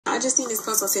just seen this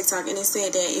post on TikTok, and it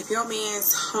said that if your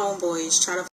man's homeboys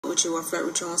try to flirt with you or flirt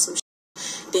with you on some shit,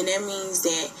 then that means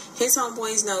that his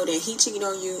homeboys know that he cheated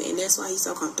on you, and that's why he's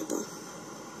so comfortable.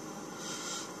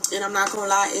 And I'm not gonna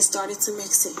lie, it started to make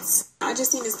sense. I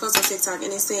just seen this post on TikTok,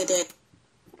 and it said that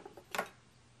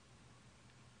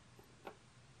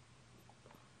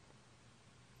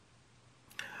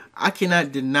I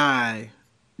cannot deny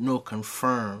nor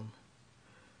confirm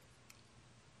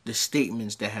the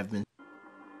statements that have been.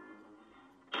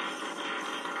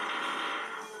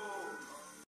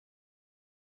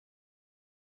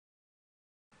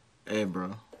 Hey,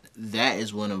 bro, that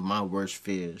is one of my worst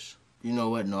fears. You know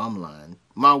what? No, I'm lying.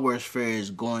 My worst fear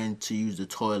is going to use the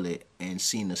toilet and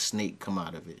seeing a snake come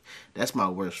out of it. That's my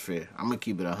worst fear. I'm gonna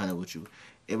keep it 100 with you.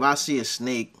 If I see a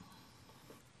snake,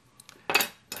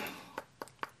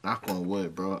 knock on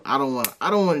wood, bro. I don't want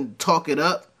to talk it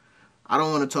up. I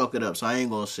don't want to talk it up, so I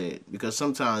ain't gonna say it, because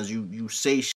sometimes you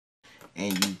say shit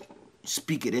and you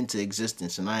speak it into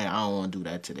existence, and I don't want to do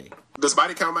that today. Does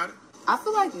body count matter? I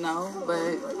feel like no,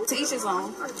 but to each his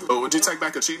own. Oh, would you take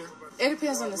back a cheater? It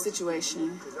depends on the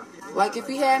situation. Like, if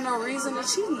he had no reason to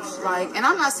cheat, like, and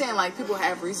I'm not saying, like, people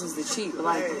have reasons to cheat, but,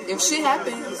 like, if shit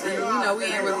happens and, you know, we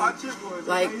ain't really,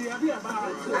 like,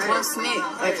 close-knit,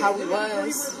 like how we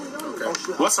was.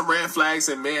 Okay. What's some red flags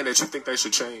in men that you think they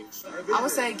should change? I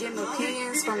would say getting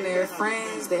opinions from their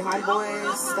friends, their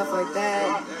homeboys, stuff like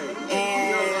that,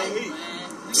 and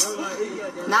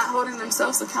not holding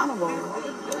themselves accountable.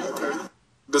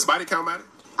 Does body count matter?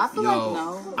 I feel like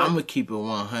no. I'm gonna keep it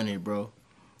 100, bro.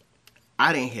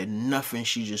 I didn't hear nothing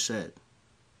she just said.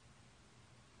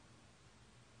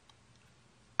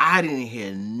 I didn't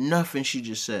hear nothing she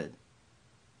just said.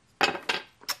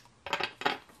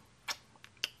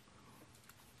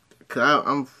 Cause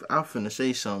I'm finna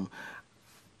say something.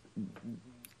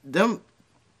 Them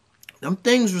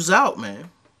things was out,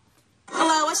 man.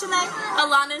 Hello, what's your name?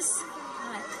 Alanis.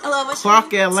 Hello, what's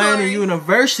Clark your name? Atlanta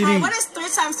University. Hi, what is 3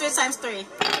 times 3 times 3?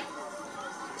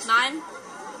 9.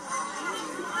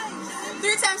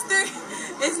 3 times 3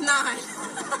 is 9.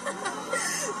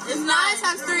 It's 9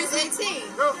 times 3 is 18.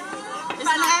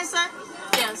 Final answer?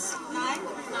 Yes. 9?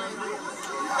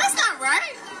 That's not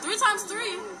right. 3 times 3.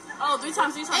 Oh, 3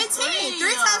 times 3 times 18.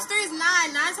 3 times 3 is 9.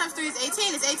 9 times 3 is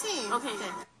 18. It's 18. Okay.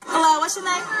 Hello, what's your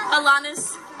name?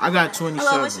 Alanis. I got 27.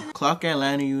 Hello, what's your name? Clark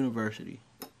Atlanta University.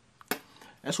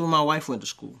 That's where my wife went to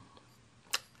school.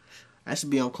 I used to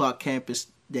be on Clark campus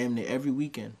damn near every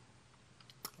weekend.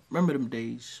 Remember them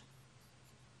days?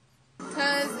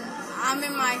 Because I'm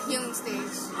in my healing stage.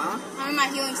 Huh? I'm in my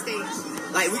healing stage.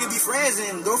 Like, we could be friends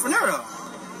and go from there, though.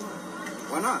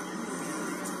 Why not?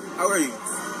 How old are you?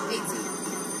 18.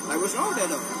 Like, what's wrong with that,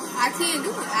 though? I can't do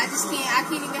it. I just can't. I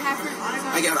can't even have friends.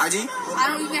 I got IG? I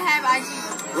don't even have IG.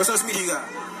 What social media you got?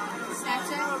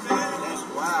 Snapchat. That's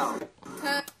wild.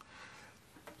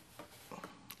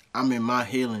 I'm in my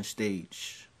healing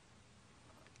stage.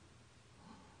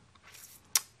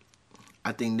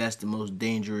 I think that's the most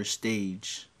dangerous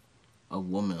stage of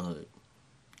womanhood.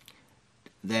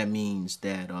 That means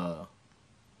that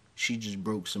she just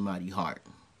broke somebody's heart.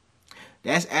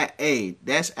 That's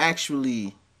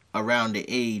actually around the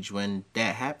age when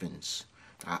that happens.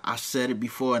 I said it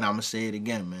before and I'm gonna say it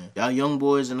again, man. Y'all young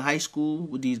boys in high school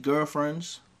with these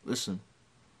girlfriends, listen.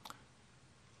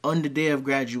 On the day of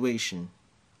graduation,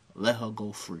 let her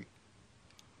go free.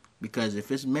 Because if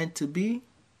it's meant to be,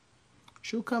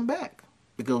 she'll come back.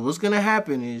 Because what's gonna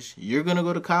happen is you're gonna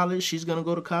go to college, she's gonna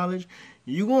go to college,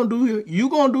 you gonna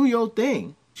do your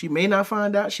thing. She may not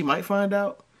find out, she might find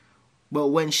out. But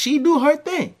when she do her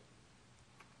thing,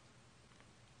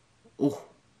 oh,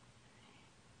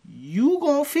 you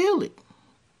gonna feel it.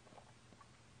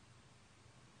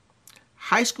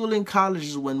 High school and college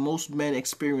is when most men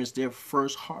experience their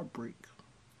first heartbreak.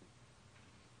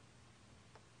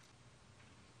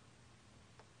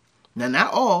 Now,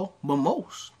 not all, but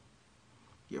most.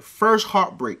 Your first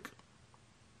heartbreak.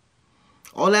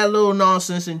 All that little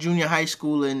nonsense in junior high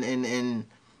school and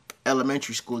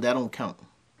elementary school, that don't count.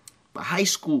 But high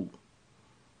school,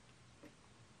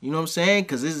 you know what I'm saying?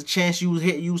 Because there's a chance you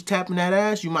was tapping that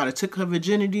ass. You might have took her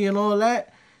virginity and all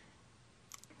that.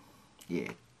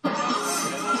 Yeah.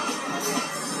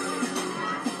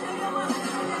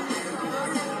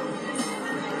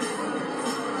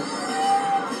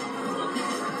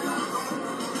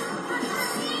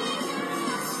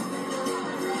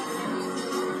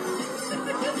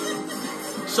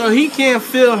 So he can't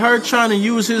feel her trying to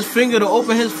use his finger to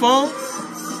open his phone?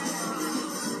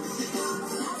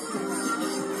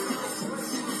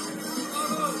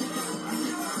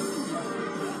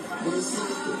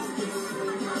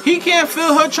 He can't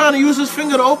feel her trying to use his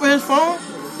finger to open his phone?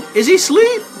 Is he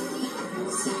asleep?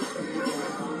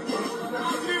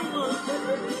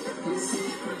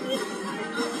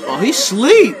 Oh, he's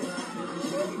asleep.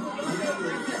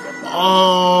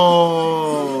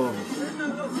 Oh.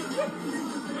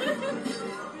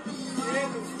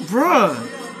 Bruh.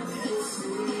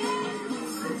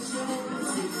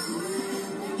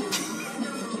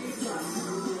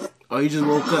 Oh, he just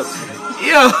woke up.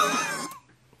 Yo.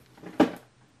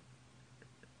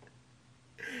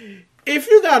 If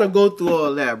you gotta go through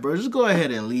all that, bro, just go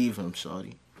ahead and leave him,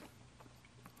 shawty.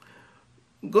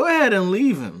 Go ahead and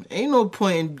leave him. Ain't no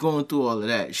point in going through all of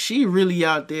that. She really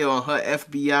out there on her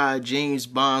FBI, James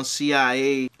Bond,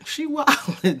 CIA. She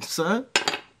wildin', son.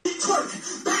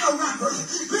 Twerk, battle rapper.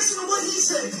 Listen to what he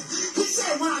said. He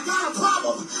said, when I got a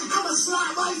problem, I'ma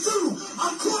slide right through.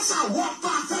 Of course I walk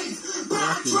by faith, but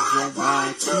I drive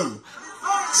by too.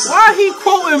 Why he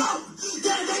quoting?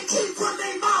 They keep putting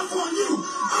their mouth on you.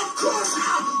 Of course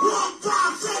I walk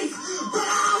by faith, but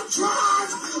I'll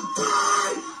drive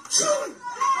by too.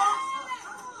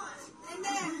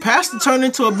 Pastor turned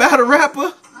into a battle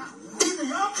rapper. Either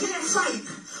y'all can't fight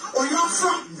or y'all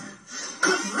frontin'.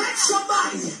 Cause let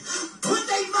somebody put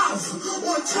their mouth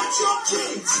or touch your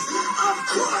kids. Of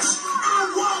course I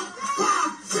walk by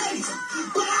faith,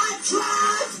 but I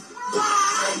drive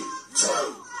by too.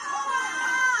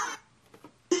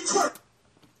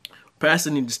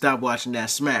 Pastor need to stop watching that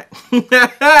smack.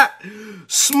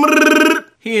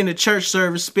 He in the church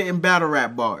service spitting battle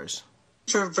rap bars.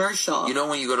 Controversial. You know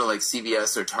when you go to like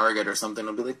CVS or Target or something,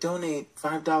 it'll be like, donate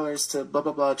 $5 to blah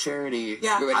blah blah charity.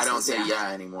 Yeah, I don't say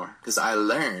yeah anymore because I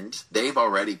learned they've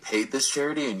already paid this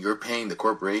charity and you're paying the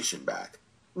corporation back.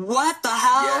 What the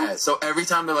hell? Yeah, so every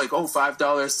time they're like, oh,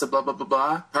 $5 to blah blah blah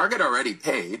blah, Target already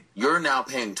paid. You're now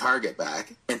paying Target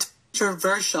back. And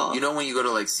controversial. You know when you go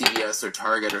to like CVS or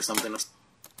Target or something.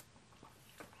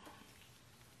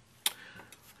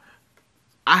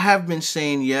 I have been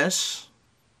saying yes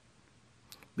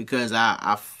because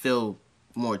I feel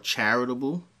more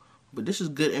charitable, but this is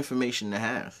good information to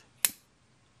have.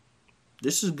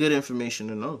 This is good information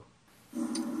to know.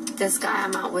 This guy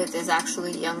I'm out with is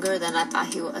actually younger than I thought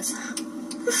he was.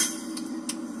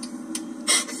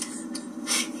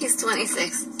 He's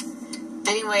 26.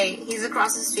 Anyway, he's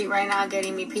across the street right now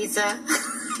getting me pizza.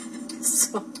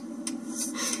 So,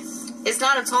 it's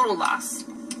not a total loss.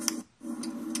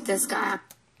 This guy...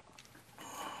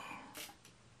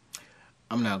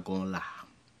 I'm not gonna lie.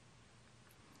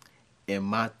 In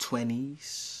my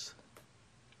 20s,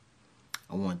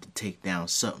 I wanted to take down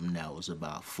something that was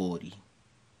about 40.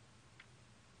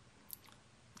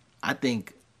 I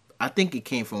think it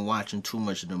came from watching too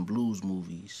much of them blues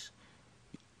movies.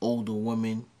 Older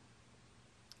woman,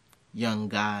 young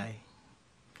guy.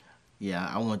 Yeah,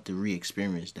 I want to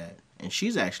re-experience that. And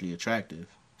she's actually attractive,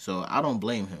 so I don't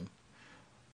blame him.